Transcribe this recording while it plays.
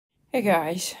Hey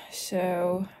guys,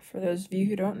 so for those of you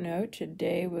who don't know,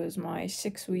 today was my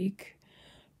 6-week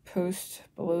post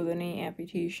below the knee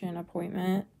amputation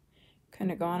appointment.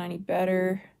 Couldn't have gone any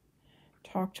better.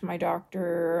 Talked to my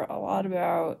doctor a lot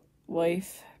about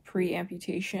life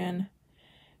pre-amputation,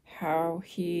 how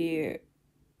he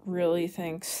really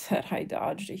thinks that I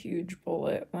dodged a huge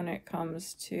bullet when it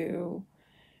comes to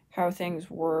how things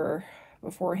were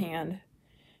beforehand,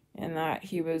 and that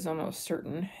he was almost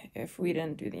certain if we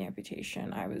didn't do the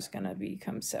amputation, I was going to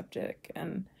become septic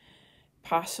and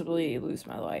possibly lose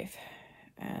my life.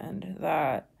 And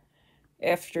that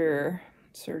after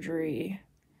surgery,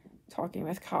 talking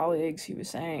with colleagues, he was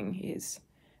saying he's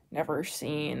never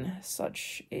seen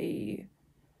such a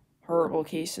horrible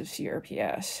case of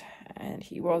CRPS, and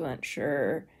he wasn't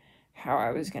sure how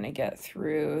I was going to get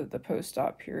through the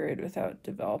post-op period without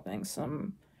developing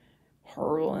some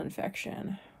horrible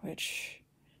infection, which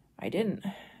I didn't.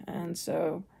 And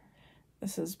so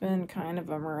this has been kind of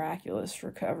a miraculous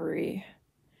recovery.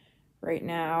 Right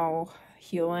now,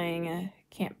 healing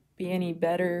can't be any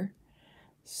better.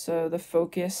 So the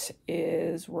focus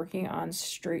is working on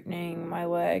straightening my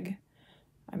leg.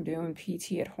 I'm doing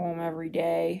PT at home every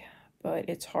day, but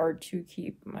it's hard to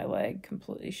keep my leg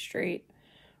completely straight,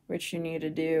 which you need to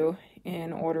do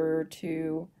in order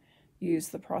to use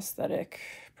the prosthetic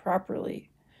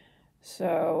properly.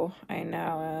 So I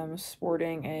now am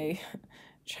sporting a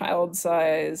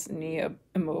child-size knee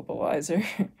immobilizer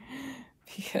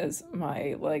because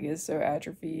my leg is so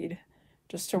atrophied,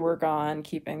 just to work on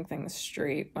keeping things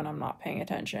straight when I'm not paying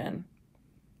attention.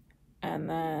 And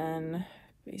then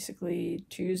basically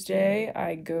Tuesday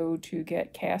I go to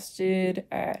get casted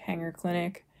at Hanger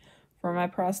Clinic for my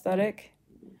prosthetic,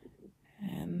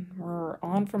 and we're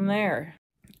on from there.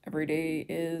 Every day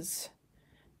is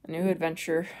a new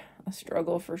adventure, a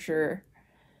struggle for sure,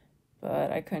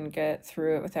 but I couldn't get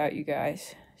through it without you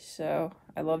guys. So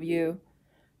I love you,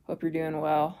 hope you're doing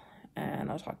well, and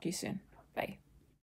I'll talk to you soon. Bye.